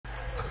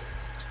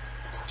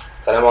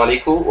السلام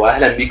عليكم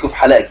واهلا بيكم في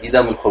حلقه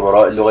جديده من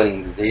خبراء اللغه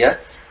الانجليزيه.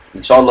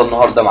 ان شاء الله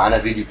النهارده معانا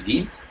فيديو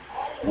جديد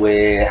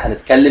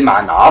وهنتكلم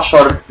عن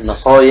 10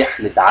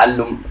 نصائح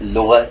لتعلم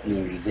اللغه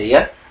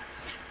الانجليزيه.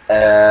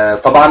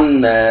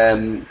 طبعا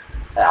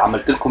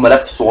عملت لكم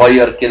ملف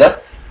صغير كده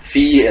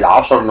في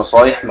ال10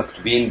 نصائح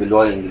مكتوبين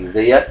باللغه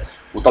الانجليزيه،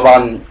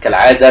 وطبعا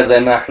كالعاده زي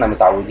ما احنا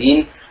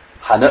متعودين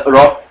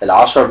هنقرا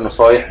ال10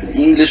 نصائح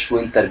بالانجلش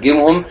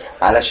ونترجمهم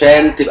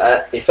علشان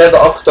تبقى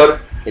افاده اكتر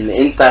ان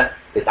انت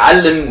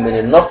تتعلم من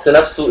النص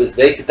نفسه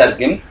ازاي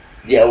تترجم.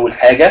 دي اول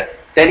حاجه.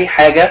 تاني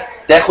حاجه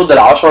تاخد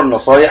ال10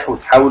 نصايح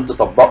وتحاول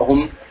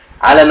تطبقهم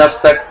على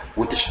نفسك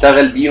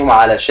وتشتغل بيهم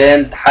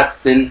علشان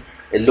تحسن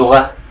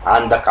اللغه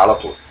عندك على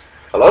طول.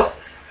 خلاص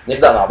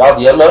نبدا مع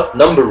بعض. يلا.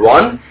 نمبر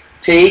 1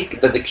 take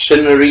the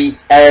dictionary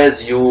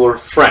as your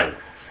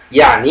friend،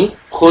 يعني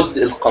خد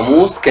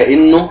القاموس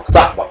كانه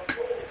صاحبك.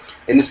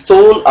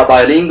 install a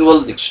bilingual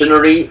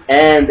dictionary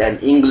and an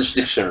English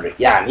dictionary،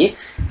 يعني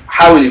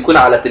حاول يكون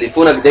على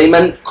تليفونك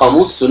دايما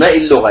قاموس ثنائي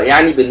اللغة،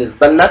 يعني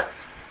بالنسبة لنا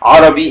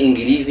عربي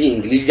انجليزي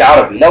انجليزي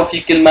عربي. لو في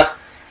كلمة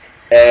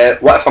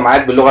واقفة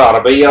معاك باللغة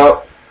العربية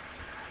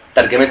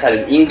ترجمتها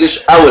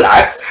للانجليش او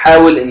العكس،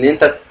 حاول ان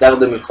انت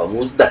تستخدم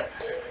القاموس ده.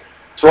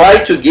 try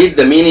to get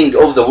the meaning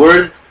of the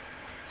word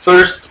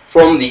first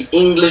from the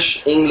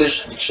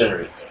English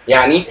dictionary،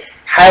 يعني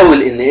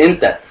حاول ان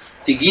انت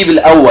تجيب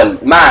الاول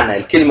معنى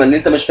الكلمه اللي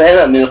انت مش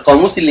فاهمها من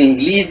القاموس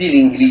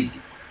الانجليزي.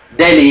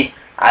 ده ليه؟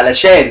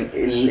 علشان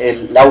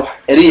لو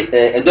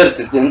قدرت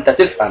ان انت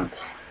تفهم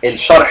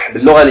الشرح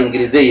باللغه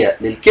الانجليزيه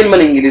للكلمه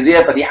الانجليزيه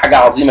فدي حاجه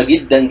عظيمه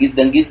جدا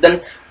جدا جدا،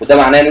 وده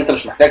معناه ان انت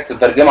مش محتاج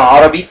تترجمها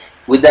عربي،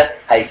 وده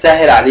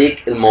هيسهل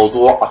عليك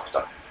الموضوع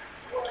اكتر.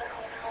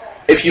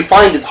 If you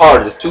find it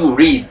hard to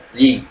read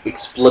the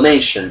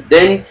explanation,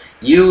 then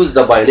use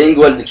the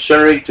bilingual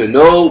dictionary to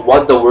know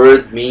what the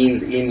word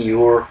means in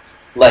your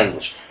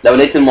language. لو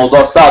لقيت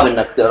الموضوع صعب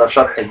انك تقرا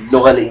شرح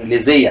اللغه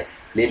الانجليزيه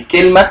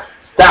للكلمه،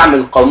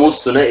 استعمل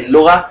قاموس ثنائي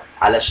اللغه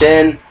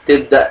علشان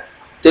تبدا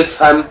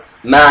تفهم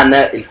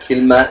معنى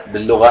الكلمه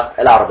باللغه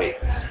العربيه.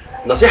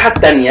 النصيحه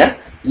الثانيه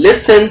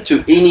listen to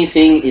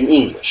anything in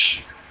English.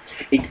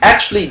 It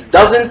actually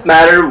doesn't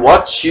matter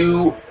what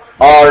you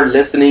are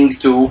listening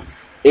to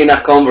in a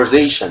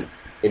conversation,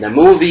 in a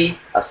movie,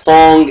 a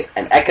song,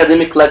 an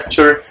academic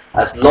lecture,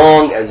 as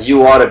long as you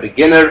are a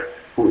beginner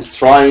who is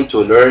trying to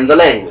learn the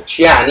language.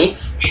 يعني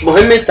مش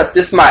مهم انت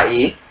بتسمع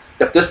ايه،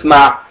 انت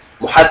بتسمع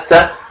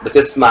محادثة،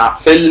 بتسمع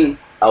فيلم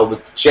او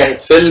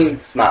بتشاهد فيلم،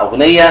 بتسمع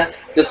اغنية،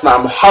 بتسمع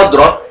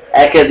محاضرة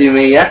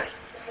اكاديمية،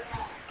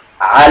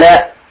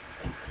 على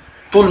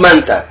طول ما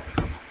انت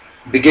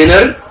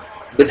beginner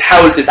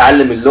بتحاول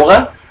تتعلم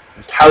اللغة،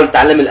 بتحاول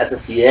تتعلم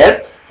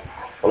الاساسيات.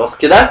 خلاص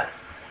كده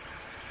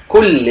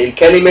كل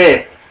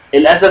الكلمات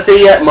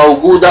الأساسية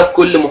موجودة في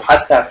كل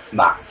محادثة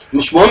هتسمعها،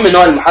 مش مهم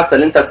نوع المحادثة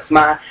اللي أنت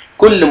هتسمعها،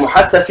 كل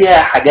محادثة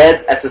فيها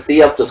حاجات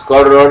أساسية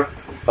بتتكرر.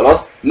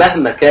 خلاص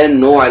مهما كان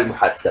نوع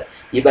المحادثة،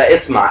 يبقى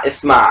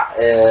اسمع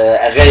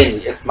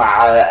أغاني،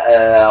 اسمع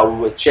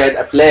أو تشاهد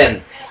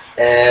أفلام،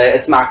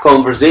 اسمع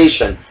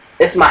conversation،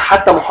 اسمع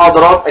حتى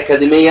محاضرات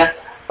أكاديمية.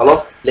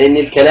 خلاص لأن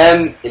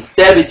الكلام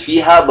الثابت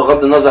فيها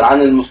بغض النظر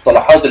عن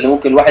المصطلحات اللي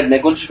ممكن الواحد ما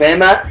يكونش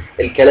فاهمها،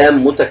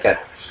 الكلام متكرر.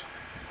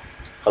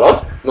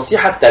 خلاص.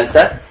 النصيحة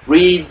الثالثة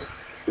read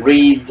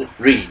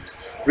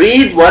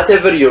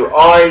whatever your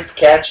eyes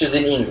catches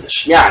in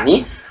English،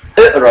 يعني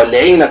اقرا اللي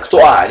عينك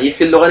تقع عليه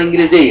في اللغة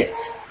الإنجليزية.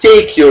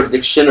 take your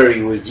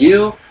dictionary with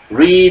you,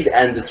 read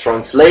and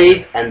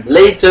translate and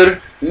later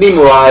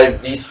memorize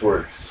these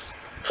words.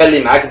 خلي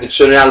معاك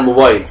الديكشنري على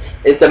الموبايل،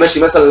 انت ماشي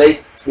مثلا لقيت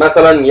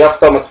مثلا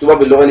يافطة مكتوبة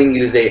باللغة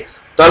الإنجليزية،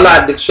 طلع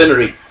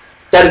الديكشنري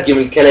ترجم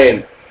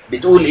الكلام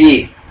بتقول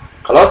ايه.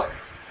 خلاص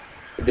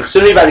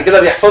الديكشنري بعد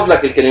كده بيحفظ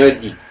لك الكلمات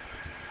دي،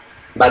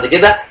 بعد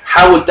كده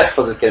حاول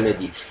تحفظ الكلمات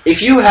دي. If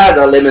you had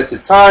a limited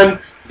time,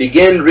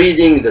 begin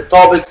reading the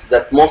topics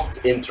that most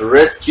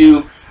interest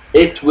you.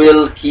 It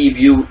will keep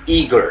you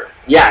eager.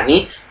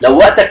 يعني لو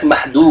وقتك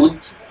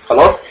محدود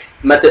خلاص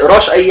ما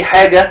تقراش اي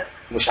حاجة،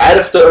 مش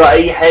عارف تقرا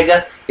اي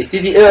حاجة،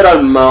 ابتدي اقرا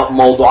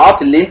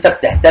الموضوعات اللي انت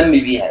بتهتم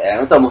بيها.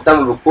 يعني انت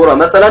مهتم بالكورة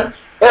مثلا،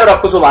 اقرا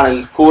كتب عن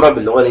الكورة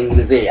باللغة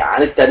الانجليزية،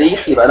 عن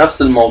التاريخ يبقى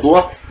نفس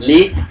الموضوع.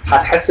 ليه؟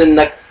 هتحس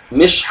انك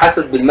مش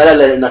حاسس بالملل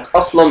لانك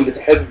اصلا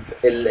بتحب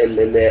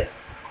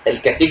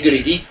الكاتيجوري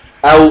دي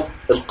او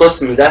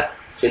القسم ده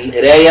في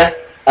القرايه،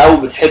 او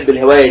بتحب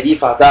الهوايه دي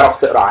فهتعرف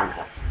تقرا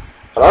عنها.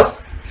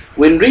 خلاص.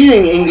 when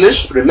reading English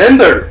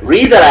remember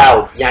read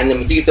aloud، يعني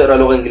لما تيجي تقرا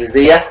لغه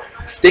انجليزيه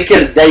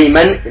افتكر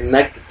دايما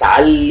انك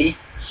تعلي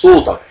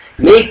صوتك.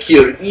 make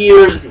your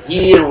ears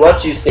hear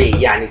what you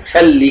say، يعني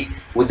تخلي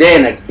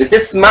ودانك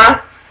بتسمع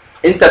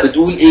انت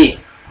بتقول ايه.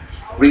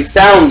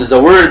 resound the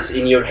words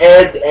in your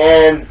head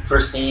and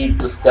proceed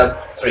to step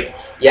 3،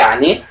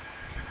 يعني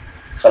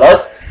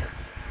خلاص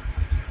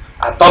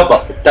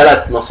هتطبق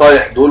الثلاث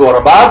نصايح دول ورا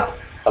بعض.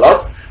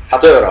 خلاص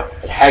هتقرا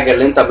الحاجه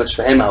اللي انت مش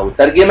فاهمها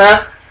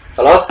وتترجمها،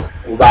 خلاص،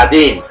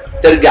 وبعدين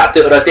ترجع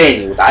تقرا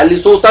تاني وتعلي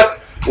صوتك،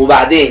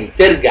 وبعدين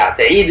ترجع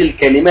تعيد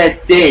الكلمات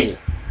تاني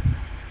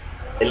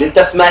اللي انت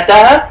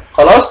سمعتها،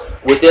 خلاص،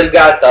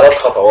 وترجع 3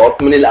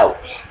 خطوات من الاول.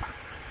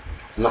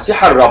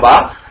 النصيحة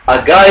الرابعة a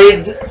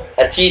guide,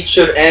 a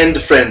teacher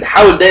and friend.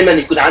 حاول دايما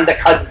يكون عندك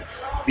حد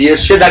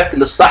بيرشدك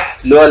للصح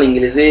في اللغة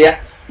الإنجليزية،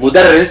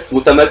 مدرس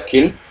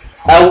متمكن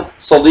أو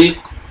صديق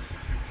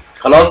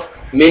خلاص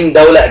من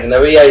دولة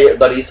أجنبية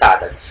يقدر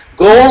يساعدك.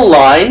 Go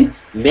online,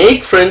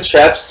 make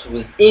friendships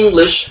with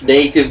English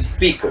native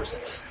speakers.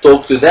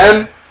 Talk to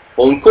them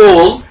on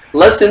call,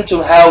 listen to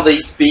how they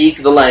speak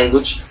the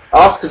language,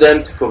 ask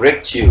them to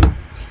correct you.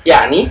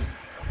 يعني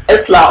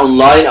اطلع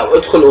اونلاين او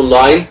ادخل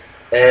اونلاين،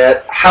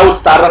 حاول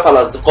تتعرف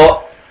على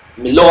اصدقاء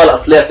من اللغه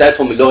الاصليه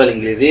بتاعتهم من اللغه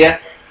الانجليزيه،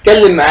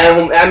 اتكلم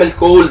معاهم، اعمل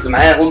كولز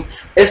معاهم،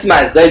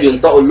 اسمع ازاي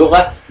بينطقوا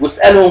اللغه،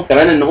 واسالهم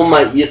كمان ان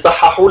هم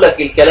يصححوا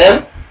لك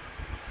الكلام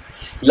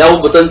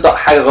لو بتنطق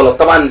حاجه غلط.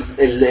 طبعا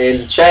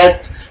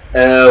الشات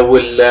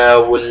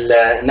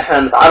ان احنا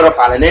نتعرف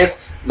على ناس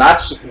ما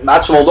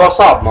عادش موضوع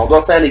صعب، موضوع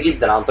سهل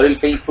جدا عن طريق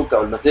الفيسبوك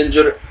او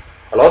الماسنجر.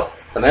 خلاص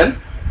تمام.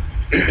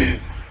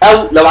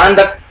 او لو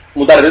عندك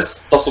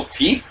مدرس تثق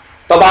فيه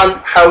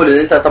طبعا حاول ان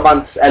انت طبعا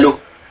تساله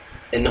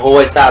ان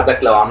هو يساعدك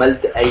لو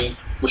عملت اي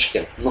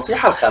مشكله.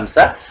 النصيحه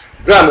الخامسه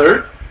grammar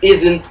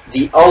isn't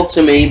the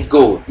ultimate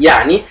goal.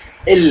 يعني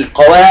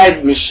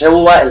القواعد مش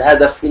هو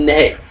الهدف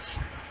النهائي.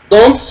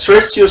 Don't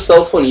stress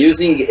yourself on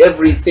using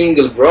every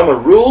single grammar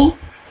rule.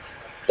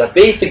 The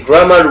basic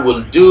grammar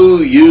will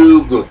do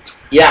you good.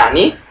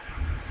 يعني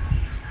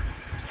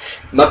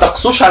ما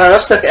تقصوش على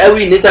نفسك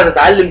قوي ان انت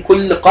تتعلم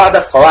كل قاعده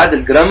في قواعد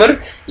الجرامر،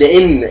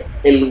 لان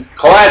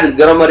القواعد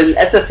الجرامر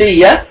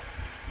الاساسيه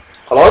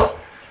خلاص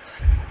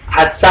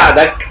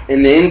هتساعدك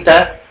ان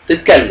انت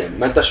تتكلم.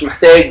 ما انتش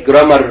محتاج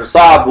جرامر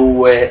صعب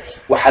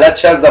وحالات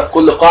شاذه في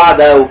كل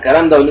قاعده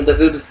والكلام ده، وان انت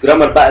تدرس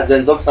جرامر بقى زي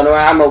نظام ثانويه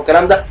عامه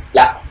والكلام ده.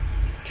 لا،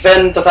 كفايه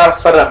ان انت تعرف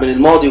تفرق بين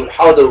الماضي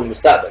والحاضر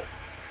والمستقبل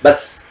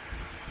بس.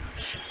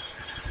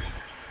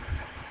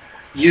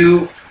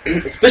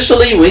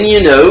 Especially when you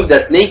know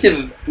that native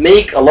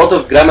make a lot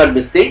of grammar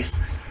mistakes,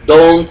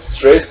 don't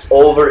stress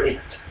over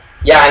it.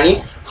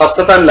 يعني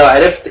خاصة لو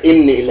عرفت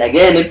ان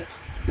الاجانب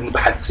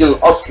المتحدثين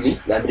الاصلي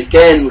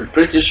الامريكان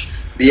والبريتش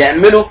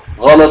بيعملوا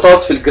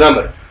غلطات في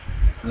الجرامر،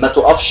 ما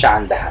تقفش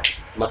عندها،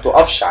 ما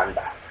تقفش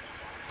عندها.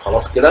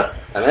 خلاص كده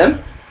تمام.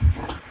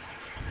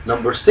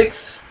 Number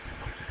 6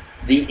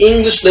 the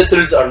English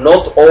letters are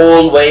not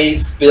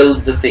always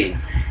spelled the same.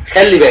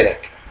 خلي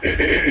بالك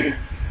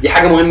دي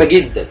حاجة مهمة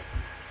جدا.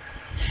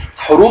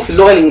 حروف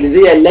اللغة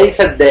الإنجليزية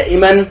ليست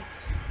دائما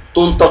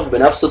تنطق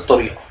بنفس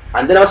الطريقة.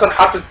 عندنا مثلا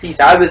حرف السي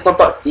ساعات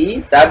بتنطق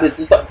سي ساعات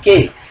بتنطق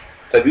كي.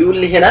 فبيقول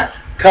لي هنا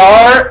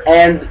car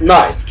and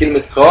nice.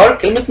 كلمة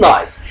car كلمة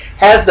nice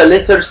has the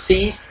letter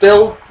C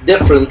spelled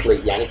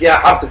differently. يعني فيها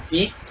حرف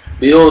السي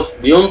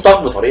بينطق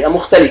بطريقة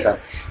مختلفة.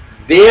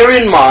 Bear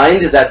in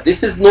mind that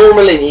this is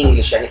normal in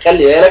English. يعني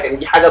خلي بالك ان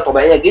دي حاجة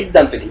طبيعية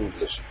جدا في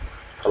الانجليش.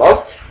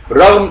 خلاص؟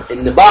 بالرغم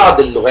ان بعض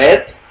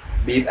اللغات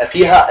بيبقى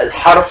فيها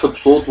الحرف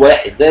بصوت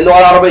واحد زي اللغة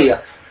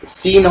العربية،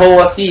 السين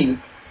هو سين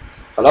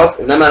خلاص،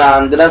 انما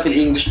عندنا في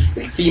الانجليش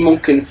السي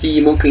ممكن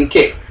سي ممكن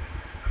كي.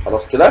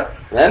 خلاص كده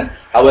تمام.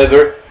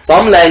 However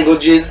some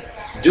languages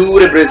do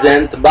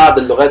represent، بعض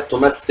اللغات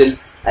تمثل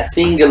a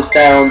single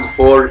sound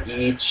for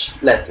each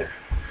letter.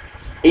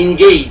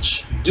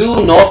 Engage do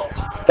not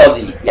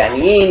study.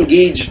 يعني ايه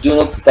engage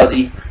do not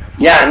study؟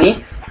 يعني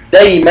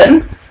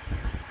دايما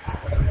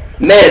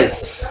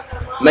مارس،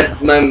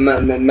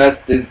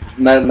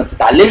 ما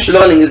تتعلمش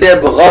اللغة الإنجليزية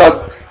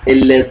بغرض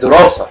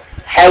الدراسة،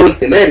 حاول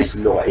تمارس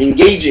اللغة.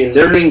 engage in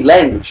learning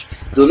language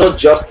do not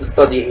just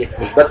study it.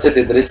 مش بس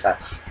تدرسها.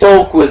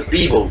 talk with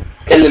people،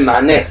 اتكلم مع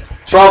الناس.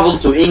 travel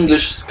to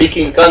English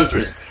speaking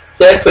countries،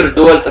 سافر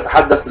دول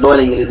تتحدث اللغة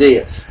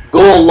الإنجليزية. go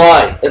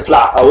online،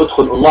 اطلع أو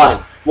ادخل online.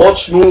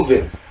 watch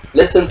movies،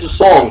 listen to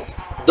songs.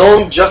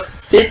 don't just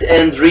sit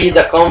and read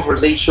a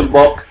conversation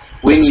book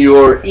when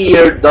your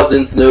ear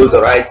doesn't know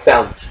the right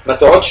sound. ما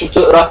تقعدش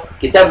تقرا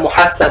كتاب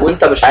محادثة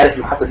وانت مش عارف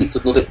المحادثة دي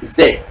بتتنطق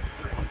ازاي.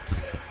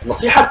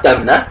 النصيحة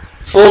الثامنة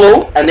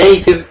follow a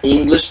native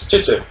English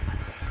tutor.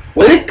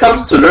 When it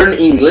comes to learn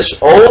English,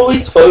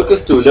 always focus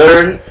to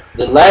learn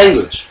the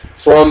language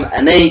from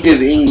a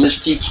native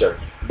English teacher.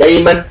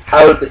 دايما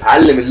حاول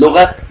تتعلم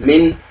اللغة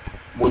من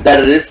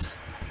مدرس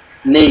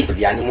native،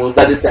 يعني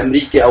مدرس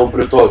أمريكي أو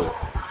بريطاني.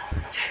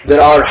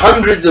 There are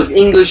hundreds of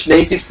English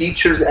native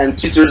teachers and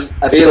tutors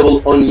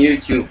available on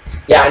YouTube.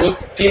 يعني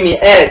في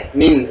مئات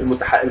من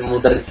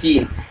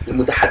المدرسين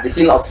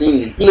المتحدثين الأصليين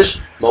للإنجليش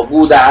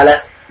موجودة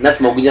على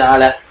ناس موجودين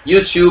على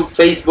يوتيوب،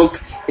 فيسبوك.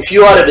 If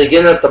you are a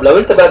beginner، طب لو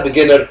أنت بقى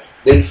beginner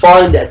then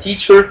find a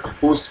teacher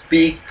who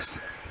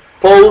speaks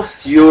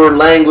both your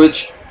language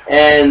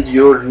and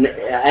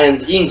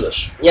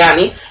English.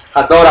 يعني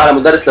هتدور على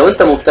مدرس لو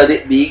أنت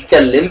مبتدئ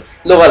بيتكلم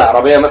اللغة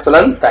العربية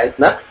مثلا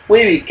بتاعتنا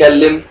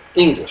وبيتكلم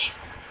انجلش،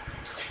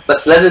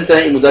 بس لازم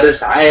تلاقي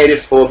مدرس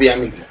عارف هو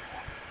بيعمل ايه.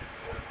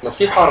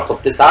 نصيحة رقم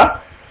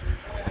 9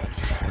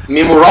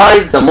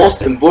 memorize the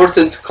most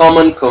important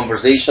common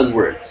conversation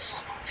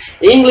words.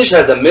 English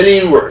has a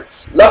million words.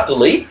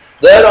 Luckily,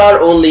 there are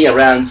only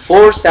around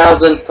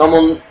 4,000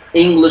 common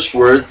English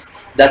words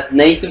that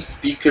native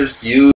speakers use